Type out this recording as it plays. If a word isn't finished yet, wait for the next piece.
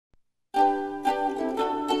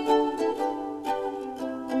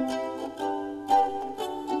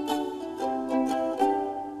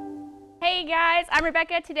I'm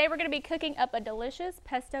Rebecca. Today we're going to be cooking up a delicious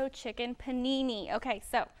pesto chicken panini. Okay,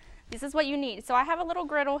 so this is what you need. So I have a little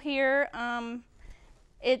griddle here.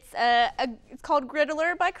 It's called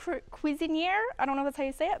Griddler by Cuisinier. I don't know if that's how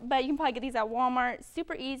you say it, but you can probably get these at Walmart.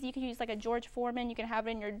 Super easy. You can use like a George Foreman. You can have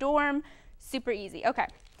it in your dorm. Super easy. Okay.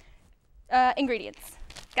 Ingredients.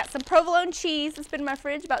 Got some provolone cheese. It's been in my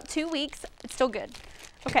fridge about 2 weeks. It's still good.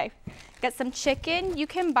 Okay. Got some chicken. You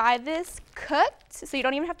can buy this cooked, so you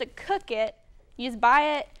don't even have to cook it. You just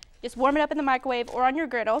buy it, just warm it up in the microwave or on your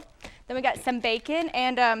griddle. Then we got some bacon,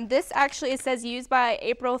 and this actually, it says used by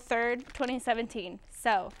April 3rd, 2017.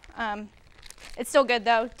 So it's still good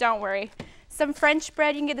though, don't worry. Some French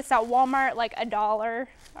bread, you can get this at Walmart, like $1,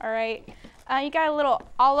 all right. You got a little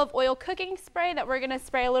olive oil cooking spray that we're gonna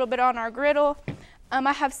spray a little bit on our griddle.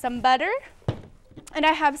 I have some butter, and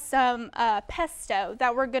I have some pesto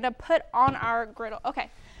that we're gonna put on our griddle. Okay,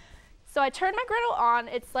 so I turned my griddle on.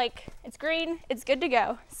 It's green, it's good to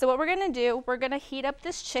go. So what we're gonna do, we're gonna heat up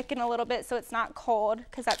this chicken a little bit so it's not cold,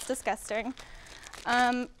 because that's disgusting.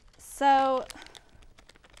 So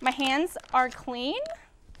my hands are clean,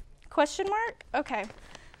 question mark? Okay,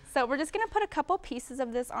 so we're just gonna put a couple pieces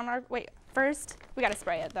of this on our, wait, first, we gotta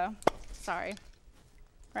spray it though, sorry,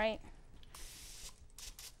 right?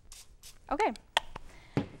 Okay,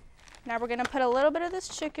 now we're gonna put a little bit of this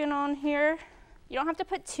chicken on here. You don't have to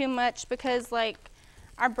put too much because like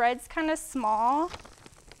our bread's kind of small.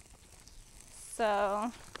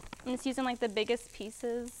 So I'm just using like the biggest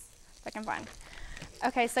pieces I can find.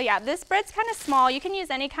 Okay, so yeah, this bread's kind of small. You can use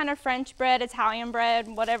any kind of French bread, Italian bread,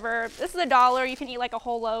 whatever. This is $1. You can eat like a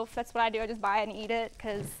whole loaf. That's what I do. I just buy it and eat it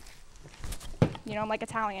because, you know, I'm like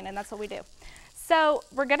Italian and that's what we do. So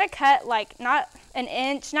we're gonna cut like not an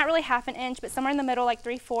inch, not really half an inch, but somewhere in the middle, like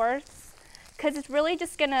 3/4, because it's really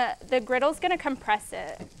just gonna, the griddle's gonna compress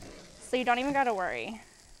it. So you don't even gotta worry.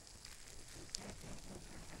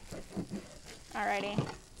 Alrighty,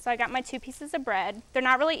 so I got my 2 pieces of bread. They're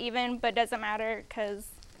not really even, but it doesn't matter because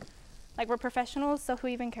like we're professionals, so who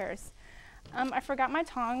even cares? I forgot my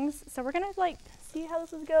tongs, so we're gonna like see how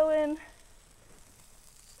this is going.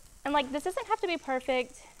 And like this doesn't have to be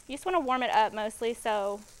perfect. You just want to warm it up mostly,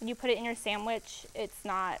 so when you put it in your sandwich, it's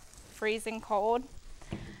not freezing cold.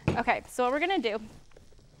 Okay, so what we're gonna do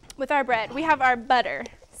with our bread, we have our butter.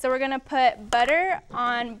 So we're gonna put butter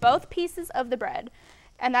on both pieces of the bread.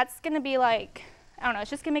 And that's gonna be like, I don't know, it's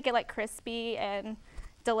just gonna make it like crispy and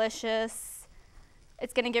delicious.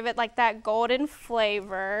 It's gonna give it like that golden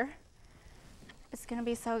flavor. It's gonna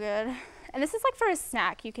be so good. And this is like for a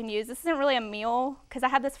snack you can use. This isn't really a meal, because I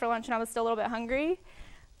had this for lunch and I was still a little bit hungry.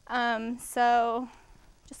 So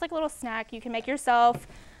just like a little snack you can make yourself,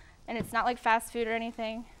 and it's not like fast food or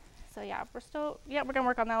anything. So yeah, we're gonna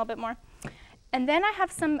work on that a little bit more. And then I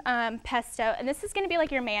have some pesto, and this is gonna be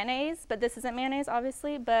like your mayonnaise, but this isn't mayonnaise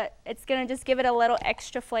obviously, but it's gonna just give it a little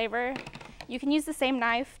extra flavor. You can use the same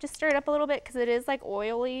knife, just stir it up a little bit because it is like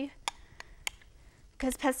oily,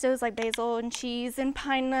 because pesto is like basil and cheese and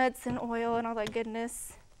pine nuts and oil and all that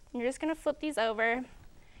goodness. And you're just gonna flip these over.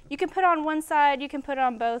 You can put it on one side, you can put it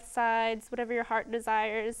on both sides, whatever your heart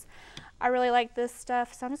desires. I really like this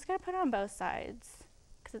stuff, so I'm just gonna put it on both sides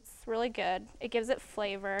because it's really good. It gives it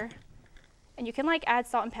flavor. And you can like add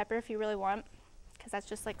salt and pepper if you really want, because that's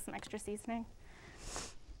just like some extra seasoning.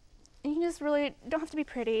 And you can just really, don't have to be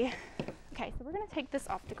pretty. Okay, so we're gonna take this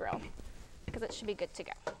off the grill because it should be good to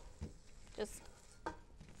go. Just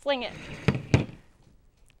fling it.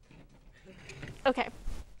 Okay.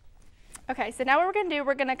 Okay, so now what we're gonna do,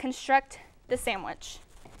 we're gonna construct the sandwich.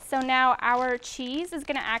 So now our cheese is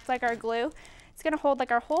gonna act like our glue. It's gonna hold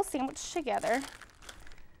like our whole sandwich together.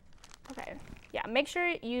 Okay, yeah, make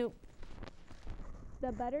sure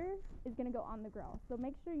the butter is gonna go on the grill. So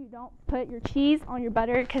make sure you don't put your cheese on your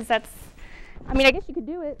butter, because that's, I mean, I guess you could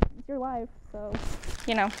do it, it's your life, so,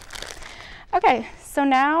 you know. Okay, so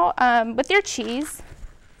now with your cheese,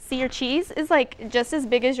 see your cheese is like just as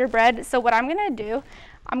big as your bread. So what I'm gonna do,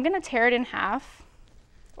 I'm gonna tear it in half,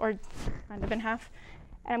 or kind of in half,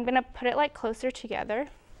 and I'm gonna put it like closer together.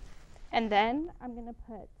 And then I'm gonna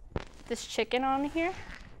put this chicken on here.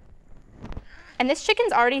 And this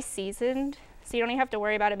chicken's already seasoned, so you don't even have to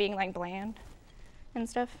worry about it being like bland and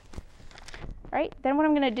stuff. All right, then what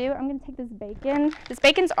I'm gonna do, I'm gonna take this bacon. This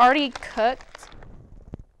bacon's already cooked,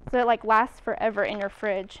 so it like lasts forever in your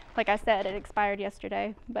fridge. Like I said, it expired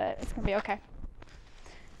yesterday, but it's gonna be okay.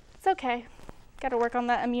 It's okay. Gotta work on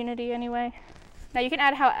that immunity anyway. Now you can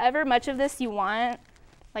add however much of this you want.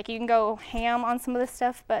 Like you can go ham on some of this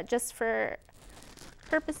stuff, but just for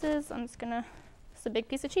purposes, I'm just gonna, it's a big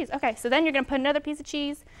piece of cheese. Okay, so then you're gonna put another piece of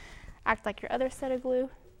cheese, act like your other set of glue,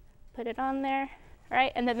 put it on there. All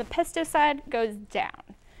right, and then the pesto side goes down.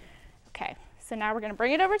 Okay, so now we're gonna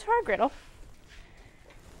bring it over to our griddle.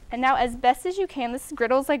 And now as best as you can, this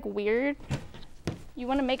griddle's like weird. You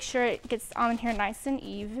wanna make sure it gets on here nice and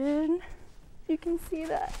even. You can see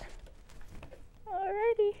that.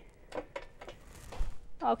 Alrighty.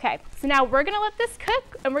 Okay, so now we're gonna let this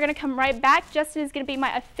cook and we're gonna come right back. Justin is gonna be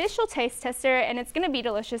my official taste tester and it's gonna be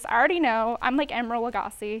delicious. I already know, I'm like Emerald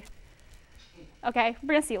Lagasse. Okay,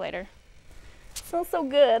 we're gonna see you later. Smells so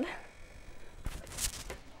good.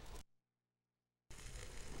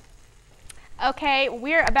 Okay,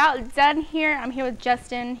 we're about done here. I'm here with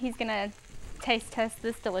Justin. He's gonna taste test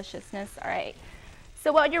this deliciousness. All right.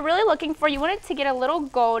 So what you're really looking for, you want it to get a little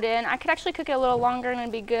golden. I could actually cook it a little longer and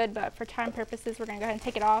it'd be good, but for time purposes, we're gonna go ahead and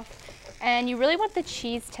take it off. And you really want the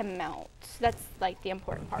cheese to melt. That's like the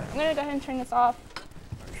important part. I'm gonna go ahead and turn this off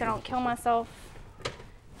so I don't kill myself.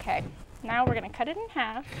 Okay, now we're gonna cut it in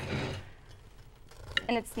half.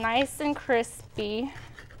 And it's nice and crispy.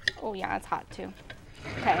 Oh yeah, it's hot too.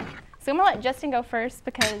 Okay, so I'm gonna let Justin go first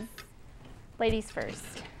because ladies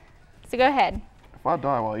first. So go ahead. If I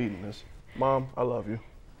die while eating this, Mom, I love you.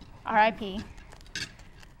 R.I.P.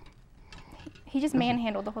 He just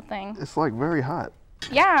manhandled the whole thing. It's like very hot.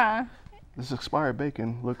 Yeah. This expired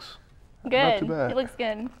bacon looks good. Not too bad. It looks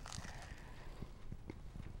good.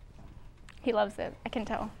 He loves it. I can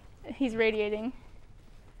tell. He's radiating.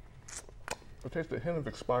 I taste a hint of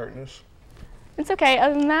expiredness. It's okay.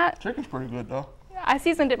 Other than that, Chicken's pretty good though. I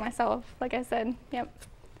seasoned it myself, like I said. Yep.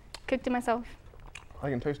 Cooked it myself. I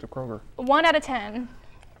can taste the Kroger. 1 out of 10.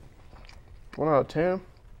 1 out of 10?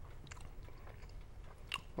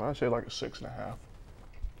 Well, I'd say like a 6.5.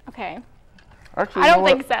 Okay. Actually, I don't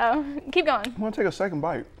think so. Keep going. I'm gonna take a second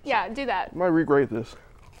bite. Yeah, do that. I might regrade this.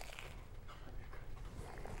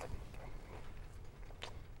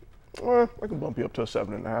 Well, I can bump you up to a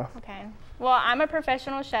 7.5. Okay. Well, I'm a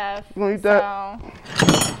professional chef. You wanna eat that?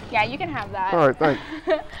 Yeah, you can have that. All right, thanks.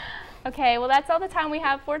 Okay, well, that's all the time we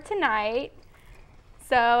have for tonight.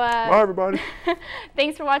 So, bye, everybody.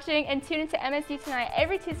 Thanks for watching and tune into MSU Tonight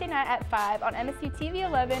every Tuesday night at 5 on MSU TV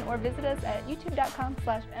 11 or visit us at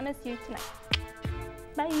youtube.com/MSU Tonight.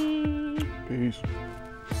 Bye. Peace.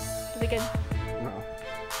 Is it good? No.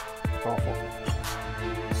 It's awful.